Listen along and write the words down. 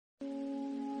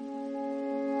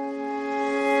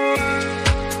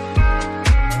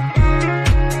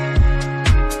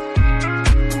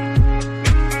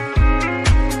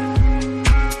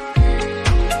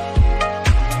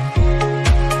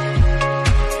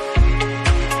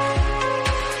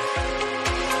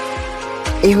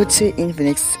এই হচ্ছে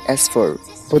Infinix S4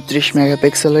 32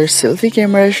 মেগাপিক্সেলের সেলফি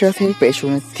ক্যামেরার সাথে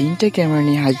পেছনে 3টা ক্যামেরা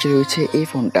নিয়ে হাজির হয়েছে এই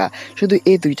ফোনটা। শুধু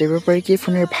এই দুইটার ব্যাপারে কি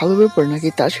ফোনের ভালো ব্যাপার নাকি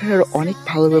তাছাড়া আরও অনেক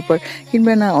ভালো ব্যাপার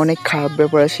কিংবা না অনেক খারাপ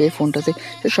ব্যাপার আছে এই ফোনটাতে,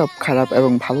 সব খারাপ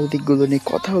এবং ভালো দিকগুলো নিয়ে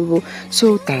কথা বলবো। সো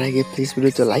তার আগে প্লিজ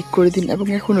ভিডিওতে লাইক করে দিন এবং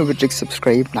এখন OviTrick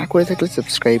সাবস্ক্রাইব না করে থাকলে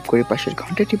সাবস্ক্রাইব করে পাশের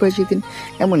ঘন্টাটি বাজিয়ে দিন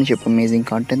এমন সব অ্যামেজিং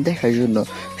কন্টেন্ট দেখার জন্য।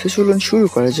 সো চলুন শুরু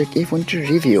করা যাক এই ফোনটির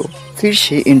রিভিউ। ফির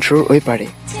সে ইন্ট্রোর ওই পারে।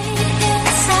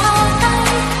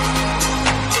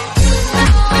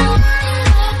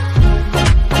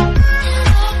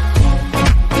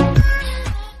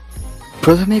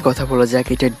 প্রথমেই কথা বলা যাক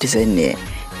এটার ডিজাইন নিয়ে।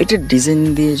 এটার ডিজাইন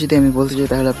দিয়ে যদি আমি বলতে চাই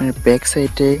তাহলে আপনার ব্যাক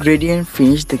সাইডে গ্রেডিয়েন্ট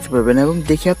ফিনিশ দেখতে পারবেন এবং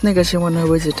দেখে আপনার কাছে মনে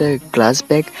হবে যে এটা গ্লাস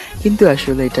ব্যাক, কিন্তু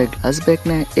আসলে এটা গ্লাস ব্যাক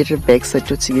না, এটার ব্যাক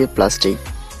সাইডটা হচ্ছে গিয়ে প্লাস্টিক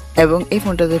এবং এই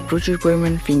ফোনটাতে প্রচুর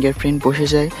পরিমাণ ফিঙ্গারপ্রিন্ট বসে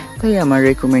যায়। তাই আমার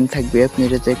রেকমেন্ড থাকবে আপনি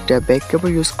এটাতে একটা ব্যাক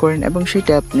কভার ইউজ করেন এবং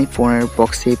সেটা আপনি ফোনের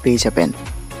বক্সে পেয়ে যাবেন।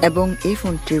 এবং এই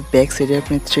ফোনটির ব্যাক সাইডে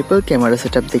আপনি ট্রিপল ক্যামেরা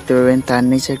সেটআপ দেখতে পারবেন, তার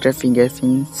নিচে একটা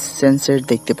ফিঙ্গারপ্রিন্ট সেন্সর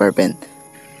দেখতে পারবেন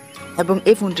এবং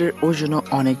এই ফোনটির ওজনও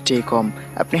অনেকটাই কম।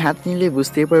 আপনি হাত নিলে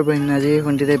বুঝতেই পারবেন না যে এই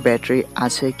ফোনটিতে ব্যাটারি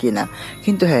আছে কিনা,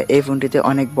 কিন্তু হ্যাঁ এই ফোনটিতে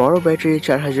অনেক বড় ব্যাটারি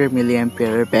 4000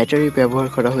 মিলিঅ্যাম্পিয়ারের ব্যাটারি ব্যবহার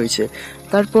করা হয়েছে।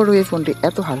 তারপরও এই ফোনটি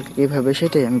এত হালকা কীভাবে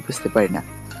সেটাই আমি বুঝতে পারি না।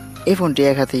 এই ফোনটি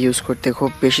এক হাতে ইউজ করতে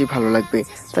খুব বেশি ভালো লাগবে।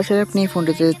 তাছাড়া আপনি এই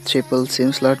ফোনটিতে ট্রিপল সিম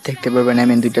স্লট দেখতে পারবেন,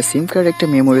 দুইটা সিম কার্ড একটা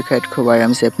মেমোরি কার্ড খুব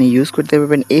আরামসে আপনি ইউজ করতে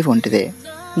পারবেন এই ফোনটিতে,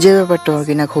 যে ব্যাপারটা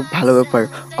কিনা খুব ভালো ব্যাপার।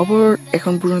 অপর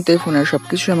এখন পর্যন্ত এই ফোনের সব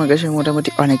কিছু আমার কাছে মোটামুটি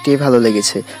অনেকটাই ভালো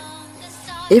লেগেছে।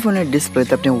 এই ফোনের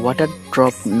ডিসপ্লেতে আপনি ওয়াটার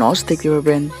ড্রপ নচ দেখতে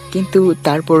পারবেন, কিন্তু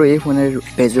তারপরও এই ফোনের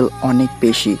বেজেল অনেক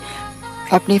বেশি।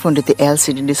 আপনি এই ফোনটিতে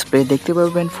এলসিডি ডিসপ্লে দেখতে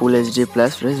পারবেন ফুল এইচডি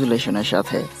প্লাস রেজুলেশনের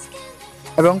সাথে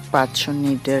এবং 500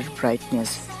 নিটের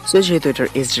ব্রাইটনেস। সো যেহেতু এটার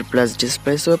এইচডি প্লাস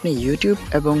ডিসপ্লে, সো আপনি ইউটিউব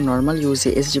এবং নর্মাল ইউজে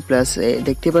এইচডি প্লাস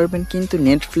দেখতে পারবেন, কিন্তু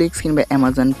নেটফ্লিক্স কিংবা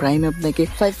অ্যামাজন প্রাইম আপনাকে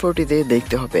 540-তে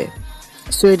দেখতে হবে।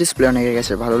 সো এই ডিসপ্লে অনেকের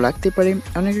কাছে ভালো লাগতে পারে,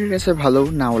 অনেকের কাছে ভালো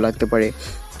নাও লাগতে পারে,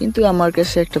 কিন্তু আমার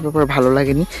কাছে একটা ব্যাপার ভালো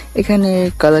লাগেনি, এখানে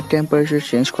কালার টেম্পারেচার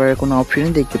চেঞ্জ করার কোনো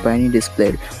অপশনই দেখতে পাইনি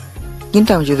ডিসপ্লের। কিন্তু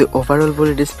আমি যদি ওভারঅল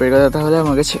বলি ডিসপ্লের কথা, তাহলে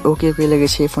আমার কাছে ওকে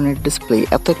লেগেছে এই ফোনের ডিসপ্লে,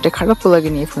 এত একটা খারাপও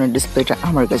লাগেনি এই ফোনের ডিসপ্লেটা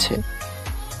আমার কাছে।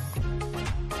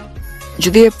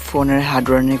 যদি ফোনের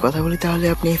হার্ডওয়্যার নিয়ে কথা বলি তাহলে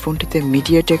আপনি এই ফোনটিতে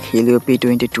মিডিয়াটেক হেলিও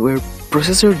P22 এর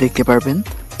প্রসেসর দেখতে পারবেন।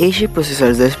 এই সেই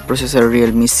প্রসেসর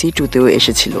রিয়েলমি C2-তেও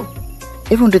এসেছিল।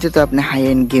 এই ফোনটিতে তো আপনি হাই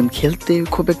এন্ড গেম খেলতে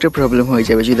খুব একটা প্রবলেম হয়ে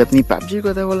যাবে। যদি আপনি পাবজির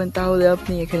কথা বলেন তাহলে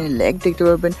আপনি এখানে ল্যাগ দেখতে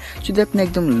পারবেন যদি আপনি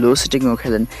একদম লো সেটিংও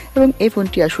খেলেন, এবং এই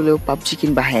ফোনটি আসলেও পাবজি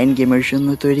কিংবা হাই এন্ড গেমের জন্য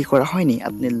তৈরি করা হয়নি।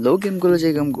 আপনি লো গেমগুলো, যে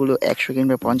গেমগুলো 100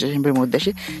 কিংবা 50 এমবির মধ্যে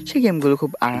আসে, সেই গেমগুলো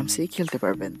খুব আরামসেই খেলতে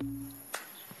পারবেন।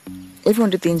 এই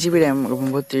ফোনটি 3GB র্যাম এবং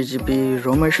 32GB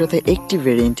রোমের সাথে একটি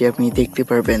ভেরিয়েন্টে আপনি দেখতে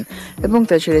পারবেন এবং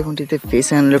তাছাড়া এই ফোনটিতে ফেস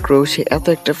আনলক রয়েছে এত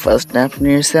একটা ফাস্ট না। আপনি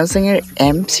স্যামসাংয়ের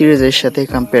M সিরিজের সাথে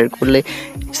কম্পেয়ার করলে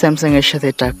স্যামসাংয়ের সাথে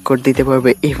টাক্কর দিতে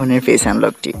পারবে এই ফোনের ফেস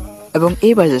আনলকটি, এবং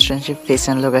এই বাজেট রেঞ্জে ফেস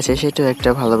আনলক আছে, সেটাও একটা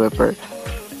ভালো ব্যাপার।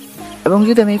 এবং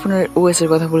যদি আমি এই ফোনের OS এর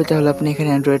কথা বলি তাহলে আপনি এখানে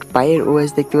অ্যান্ড্রয়েড পাইয়ের OS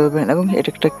দেখতে পারবেন এবং এটা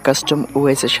একটা কাস্টম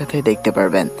OS এর সাথে দেখতে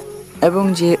পারবেন, এবং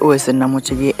যে OS এর নাম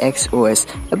হচ্ছে গিয়ে XOS,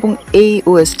 এবং এই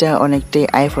OSটা অনেকটাই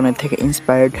আইফোনের থেকে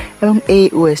ইন্সপায়ার্ড এবং এই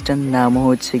OSটার নাম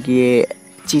হচ্ছে গিয়ে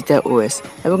চিতা OS,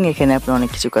 এবং এখানে আপনি অনেক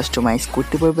কিছু কাস্টমাইজ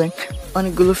করতে পারবেন,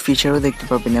 অনেকগুলো ফিচারও দেখতে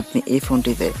পারবেন আপনি এই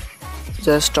ফোনটিতে।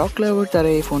 যারা স্টক লাভার তারা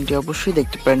এই ফোনটি অবশ্যই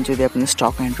দেখতে পারেন যদি আপনি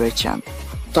স্টক অ্যান্ড্রয়েড চান।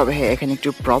 তবে হ্যাঁ, এখানে একটু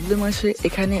প্রবলেম আছে,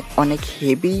 এখানে অনেক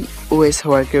হেভি OS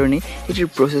হওয়ার কারণে এটির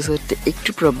প্রসেসরটা একটু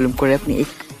প্রবলেম করে। আপনি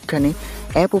এখানে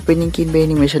অ্যাপ ওপেনিং কিংবা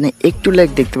অ্যানিমেশনে একটু ল্যাগ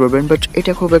দেখতে পারবেন, বাট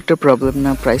এটা খুব একটা প্রবলেম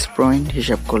না প্রাইস পয়েন্ট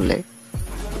হিসাব করলে।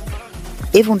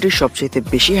 এই ফোনটির সবচেয়ে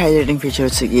বেশি হাইলাইটিং ফিচার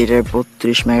হচ্ছে গিয়ে এটার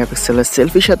 32 মেগাপিক্সেলের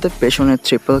সেলফির সাথে পেছনের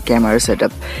ট্রিপল ক্যামেরা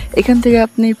সেটআপ। এখান থেকে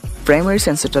আপনি প্রাইমারি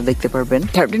সেন্সরটা দেখতে পারবেন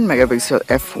 13 মেগাপিক্সেল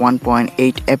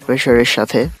f1.8 অ্যাপারচারের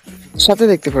সাথে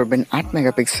দেখতে পারবেন 8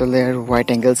 মেগাপিক্সেলের ওয়াইড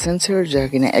অ্যাঙ্গেল সেন্সর, যা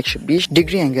কিনা 120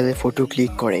 ডিগ্রি অ্যাঙ্গেলে ফটো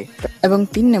ক্লিক করে, এবং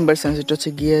 3 নাম্বার সেন্সরটা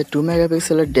হচ্ছে গিয়ে 2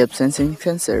 মেগাপিক্সেলের depth sensing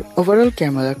sensor. Overall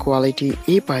camera quality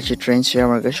এই বাজেট রেঞ্জে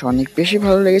আমার কাছে অনেক বেশি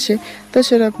ভালো লেগেছে।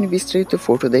 তাছাড়া আপনি বিস্তারিত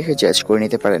ফটো দেখে জাজ করে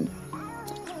নিতে পারেন।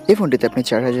 এই ফোনটিতে আপনি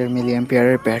 4000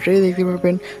 মিলিঅ্যাম্পিয়ারের ব্যাটারি দেখতে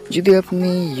পারবেন। যদি আপনি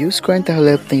ইউজ করেন তাহলে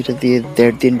আপনি এটা দিয়ে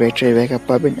 1.5 দিন ব্যাটারি ব্যাকআপ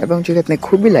পাবেন, এবং যদি আপনি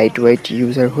খুবই লাইট ওয়েট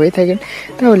ইউজার হয়ে থাকেন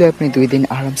তাহলে আপনি 2 দিন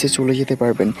আরামসে চলে যেতে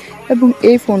পারবেন। এবং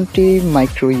এই ফোনটি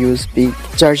মাইক্রো ইউএসবি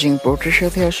চার্জিং পোর্টের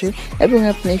সাথে আসে, এবং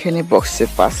আপনি এখানে বক্সে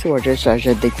 5 ওয়াটের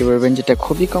চার্জার দেখতে পারবেন, যেটা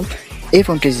খুবই কম। এই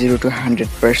ফোনটি 0 to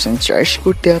 100% চার্জ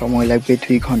করতে সময় লাগবে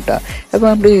 2 ঘন্টা, এবং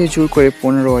আপনি জোর করে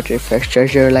 15 ওয়াটের ফাস্ট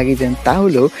চার্জার লাগিয়ে দেন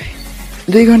তাহলেও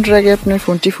 2 ঘন্টার আগে আপনার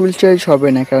ফোনটি ফুল চার্জ হবে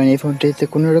না, কারণ এই ফোনটিতে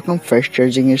কোনো রকম ফাস্ট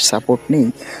চার্জিংয়ের সাপোর্ট নেই।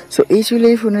 সো এই ছিল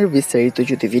এই ফোনের বিস্তারিত।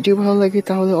 যদি ভিডিও ভালো লাগে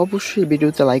তাহলে অবশ্যই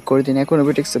ভিডিওতে লাইক করে দিন। এখনও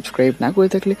ভিডিও সাবস্ক্রাইব না করে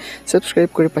থাকলে সাবস্ক্রাইব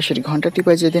করে পাশের ঘন্টাটি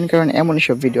বাজিয়ে দিন, কারণ এমনই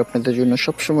সব ভিডিও আপনাদের জন্য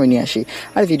সবসময় নিয়ে আসি।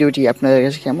 আর ভিডিওটি আপনাদের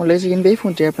কাছে কেমন লেগেছে কিংবা এই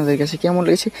ফোনটি আপনাদের কাছে কেমন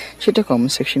লেগেছে সেটা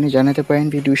কমেন্ট সেকশনে জানাতে পারেন।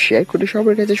 ভিডিও শেয়ার করে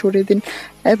সবার কাছে ছড়িয়ে দিন।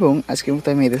 এবং আজকের মতো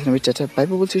আমি এদের চাচা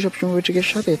পাইবো বলছি, সবসময় ওইটিকে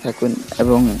সাথে থাকুন।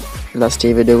 এবং লাস্টে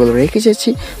এই ভিডিওগুলো রেখে যাচ্ছি,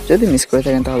 যদি মিস করে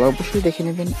থাকেন তাহলে অবশ্যই দেখে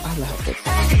নেবেন। আল্লাহ হাফেজ।